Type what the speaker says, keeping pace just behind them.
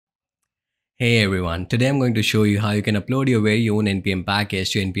Hey everyone, today I'm going to show you how you can upload your very own NPM package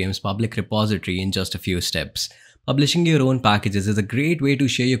to NPM's public repository in just a few steps. Publishing your own packages is a great way to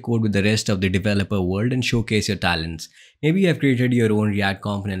share your code with the rest of the developer world and showcase your talents. Maybe you have created your own React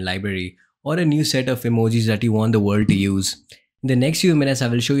component library or a new set of emojis that you want the world to use. In the next few minutes, I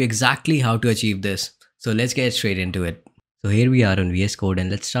will show you exactly how to achieve this. So let's get straight into it. So here we are on VS Code, and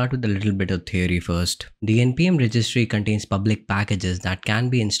let's start with a little bit of theory first. The NPM registry contains public packages that can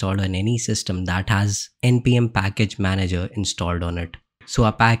be installed on any system that has NPM package manager installed on it. So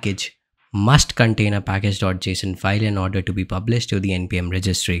a package must contain a package.json file in order to be published to the NPM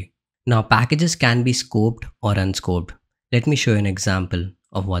registry. Now packages can be scoped or unscoped. Let me show you an example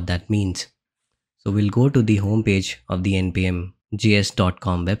of what that means. So we'll go to the homepage of the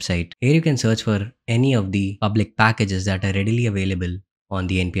npm.js.com website. Here you can search for any of the public packages that are readily available on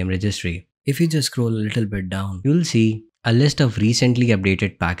the NPM registry. If you just scroll a little bit down, you'll see a list of recently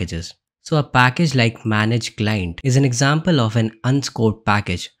updated packages. So a package like manage client is an example of an unscoped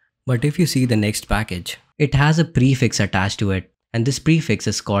package. But if you see the next package, it has a prefix attached to it, and this prefix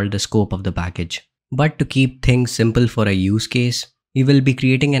is called the scope of the package. But to keep things simple for a use case, we will be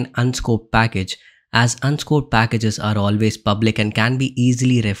creating an unscoped package, as unscoped packages are always public and can be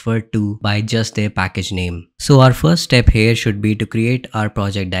easily referred to by just their package name. So our first step here should be to create our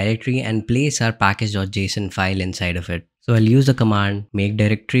project directory and place our package.json file inside of it. So I'll use the command make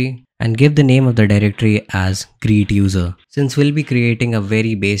directory and give the name of the directory as greet user, since we'll be creating a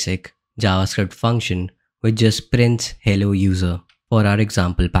very basic JavaScript function which just prints hello user for our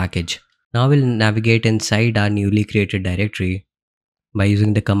example package. Now we'll navigate inside our newly created directory by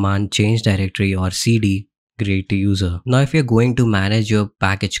using the command change directory or cd greet user. Now if you're going to manage your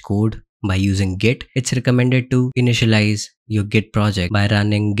package code by using git, it's recommended to initialize your git project by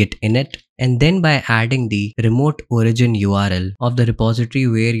running git init and then by adding the remote origin URL of the repository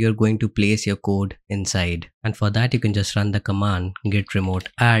where you're going to place your code inside. And for that you can just run the command git remote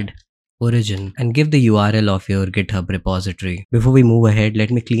add origin and give the URL of your GitHub repository. Before we move ahead, let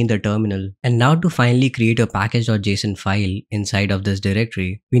me clean the terminal. And now to finally create a package.json file inside of this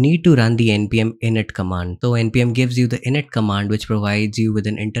directory, we need to run the npm init command. So npm gives you the init command, which provides you with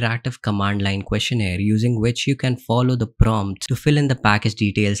an interactive command line questionnaire using which you can follow the prompts to fill in the package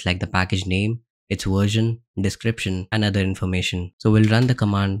details like the package name, its version, description, and other information. So we'll run the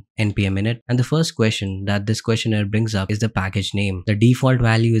command npm init, and the first question that this questionnaire brings up is the package name. The default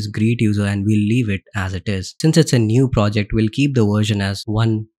value is greet user and we'll leave it as it is. Since it's a new project, we'll keep the version as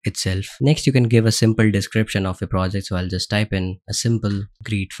 1 itself. Next, you can give a simple description of your project. So I'll just type in a simple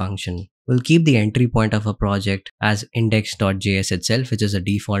greet function. We'll keep the entry point of a project as index.js itself, which is a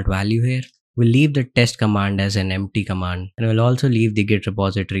default value here. We'll leave the test command as an empty command, and we'll also leave the git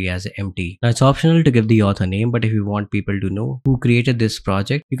repository as empty. Now it's optional to give the author name, but if you want people to know who created this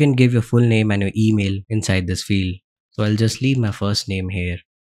project, you can give your full name and your email inside this field. So I'll just leave my first name here.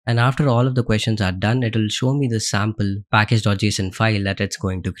 And after all of the questions are done, it will show me the sample package.json file that it's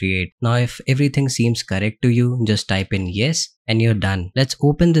going to create. Now if everything seems correct to you, just type in yes and you're done. Let's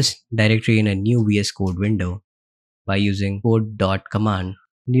open this directory in a new VS Code window by using code.command.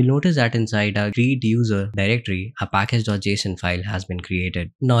 And you'll notice that inside our greet user directory, a package.json file has been created.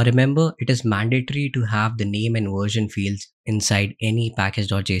 Now remember, it is mandatory to have the name and version fields inside any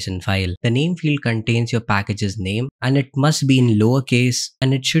package.json file. The name field contains your package's name, and it must be in lowercase,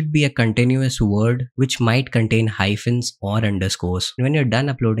 and it should be a continuous word which might contain hyphens or underscores. When you're done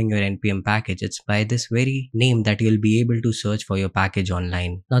uploading your npm package, it's by this very name that you'll be able to search for your package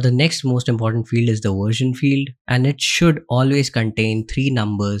online. Now the next most important field is the version field, and it should always contain 3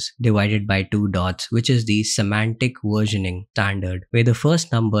 numbers divided by 2 dots, which is the semantic versioning standard, where the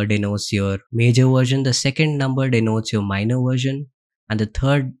first number denotes your major version, the second number denotes your minor version, and the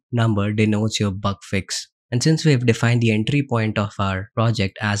third number denotes your bug fix. And since we have defined the entry point of our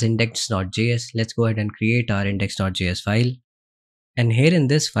project as index.js, let's go ahead and create our index.js file. And here in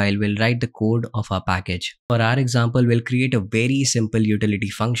this file, we'll write the code of our package. For our example, we'll create a very simple utility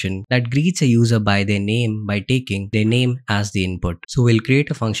function that greets a user by their name by taking their name as the input. So we'll create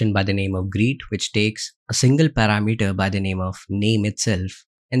a function by the name of greet, which takes a single parameter by the name of name itself,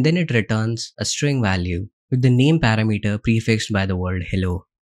 and then it returns a string value with the name parameter prefixed by the word hello.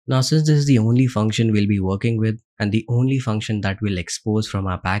 Now since this is the only function we'll be working with and the only function that we'll expose from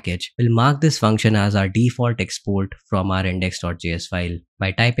our package, we'll mark this function as our default export from our index.js file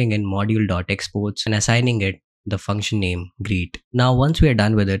by typing in module.exports and assigning it the function name greet. Now once we are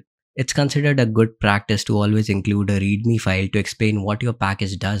done with it, it's considered a good practice to always include a readme file to explain what your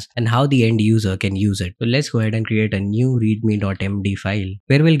package does and how the end user can use it. So let's go ahead and create a new readme.md file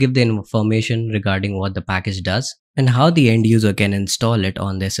where we'll give the information regarding what the package does and how the end user can install it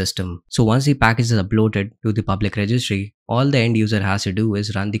on their system. So once the package is uploaded to the public registry, all the end user has to do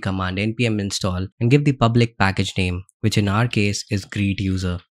is run the command npm install and give the public package name, which in our case is greet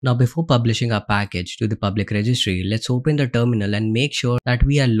user. Now before publishing our package to the public registry, let's open the terminal and make sure that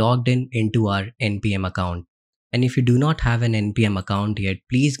we are logged in into our npm account. And if you do not have an npm account yet,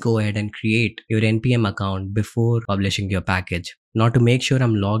 please go ahead and create your npm account before publishing your package. Now to make sure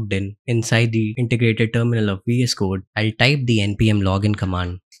I'm logged in inside the integrated terminal of VS Code, I'll type the npm login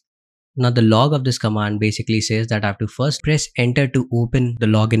command. Now the log of this command basically says that I have to first press enter to open the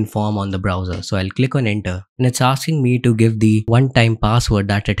login form on the browser. So I'll click on enter and it's asking me to give the one-time password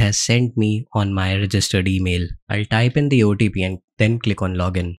that it has sent me on my registered email. I'll type in the OTP and then click on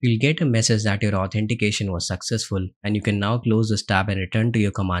login. You'll get a message that your authentication was successful and you can now close this tab and return to your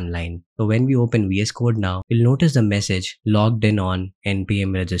command line. So when we open VS Code now, you'll notice the message logged in on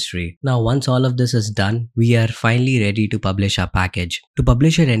NPM registry. Now once all of this is done, we are finally ready to publish our package. To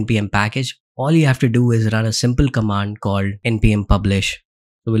publish your NPM package, all you have to do is run a simple command called npm publish.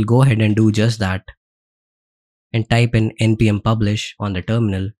 So we'll go ahead and do just that and type in npm publish on the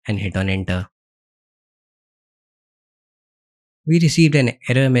terminal and hit on enter. We received an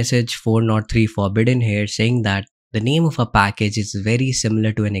error message 403 forbidden here saying that the name of a package is very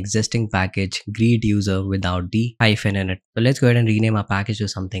similar to an existing package greet user without the hyphen in it. So let's go ahead and rename our package to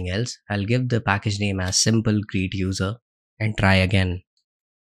something else. I'll give the package name as simple greet user and try again.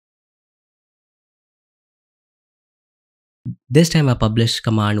 This time our publish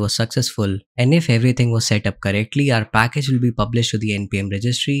command was successful, and if everything was set up correctly, our package will be published to the npm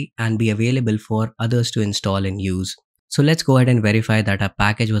registry and be available for others to install and use. So let's go ahead and verify that our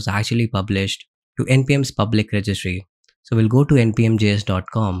package was actually published to npm's public registry. So we'll go to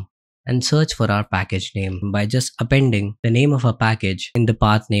npmjs.com and search for our package name by just appending the name of our package in the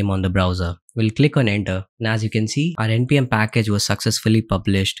path name on the browser. We'll click on enter, and as you can see, our npm package was successfully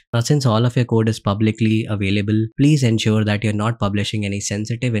published. Now since all of your code is publicly available, please ensure that you're not publishing any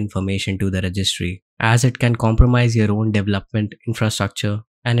sensitive information to the registry, as it can compromise your own development infrastructure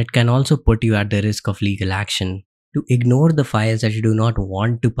and it can also put you at the risk of legal action. To ignore the files that you do not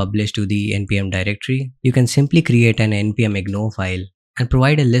want to publish to the npm directory, you can simply create an npm ignore file and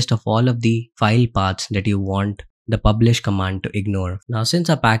provide a list of all of the file paths that you want the publish command to ignore. Now since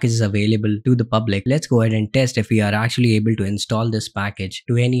our package is available to the public, let's go ahead and test if we are actually able to install this package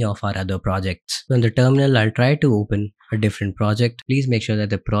to any of our other projects. So in the terminal, I'll try to open a different project. Please make sure that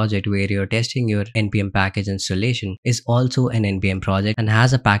the project where you're testing your npm package installation is also an npm project and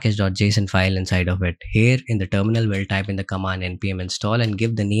has a package.json file inside of it. Here in the terminal, we'll type in the command npm install and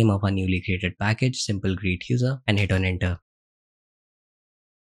give the name of our newly created package, simple greet user, and hit on enter.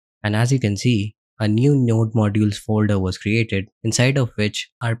 And as you can see, a new node modules folder was created, inside of which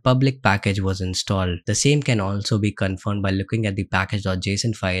our public package was installed. The same can also be confirmed by looking at the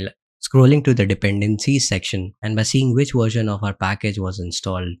package.json file, scrolling to the dependencies section, and by seeing which version of our package was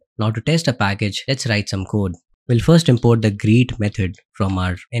installed. Now to test a package, let's write some code. We'll first import the greet method from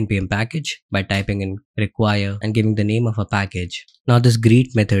our npm package by typing in require and giving the name of a package. Now this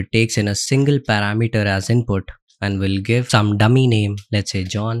greet method takes in a single parameter as input and we'll give some dummy name, let's say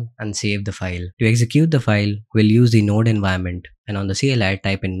John, and save the file. To execute the file, we'll use the node environment, and on the CLI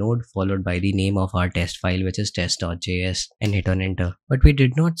type in node followed by the name of our test file, which is test.js, and hit on enter. But we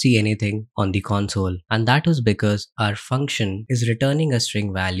did not see anything on the console, and that was because our function is returning a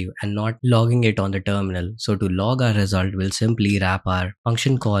string value and not logging it on the terminal. So to log our result, we'll simply wrap our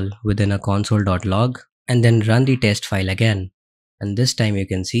function call within a console.log and then run the test file again. And this time you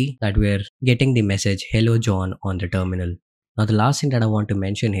can see that we're getting the message hello John on the terminal. Now the last thing that I want to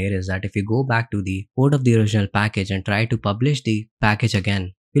mention here is that if you go back to the code of the original package and try to publish the package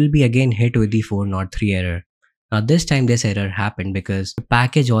again, you'll be again hit with the 403 error. Now this time this error happened because the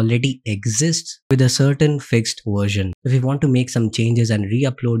package already exists with a certain fixed version. If you want to make some changes and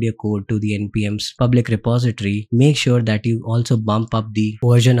re-upload your code to the NPM's public repository, make sure that you also bump up the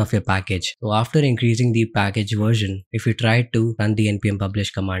version of your package. So after increasing the package version, if you try to run the npm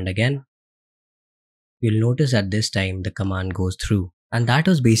publish command again, you'll notice that this time the command goes through. And that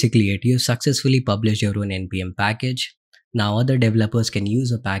was basically it. You successfully published your own npm package. Now other developers can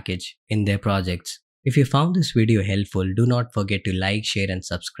use a package in their projects. If you found this video helpful, do not forget to like, share and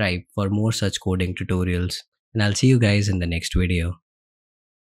subscribe for more such coding tutorials. And I'll see you guys in the next video.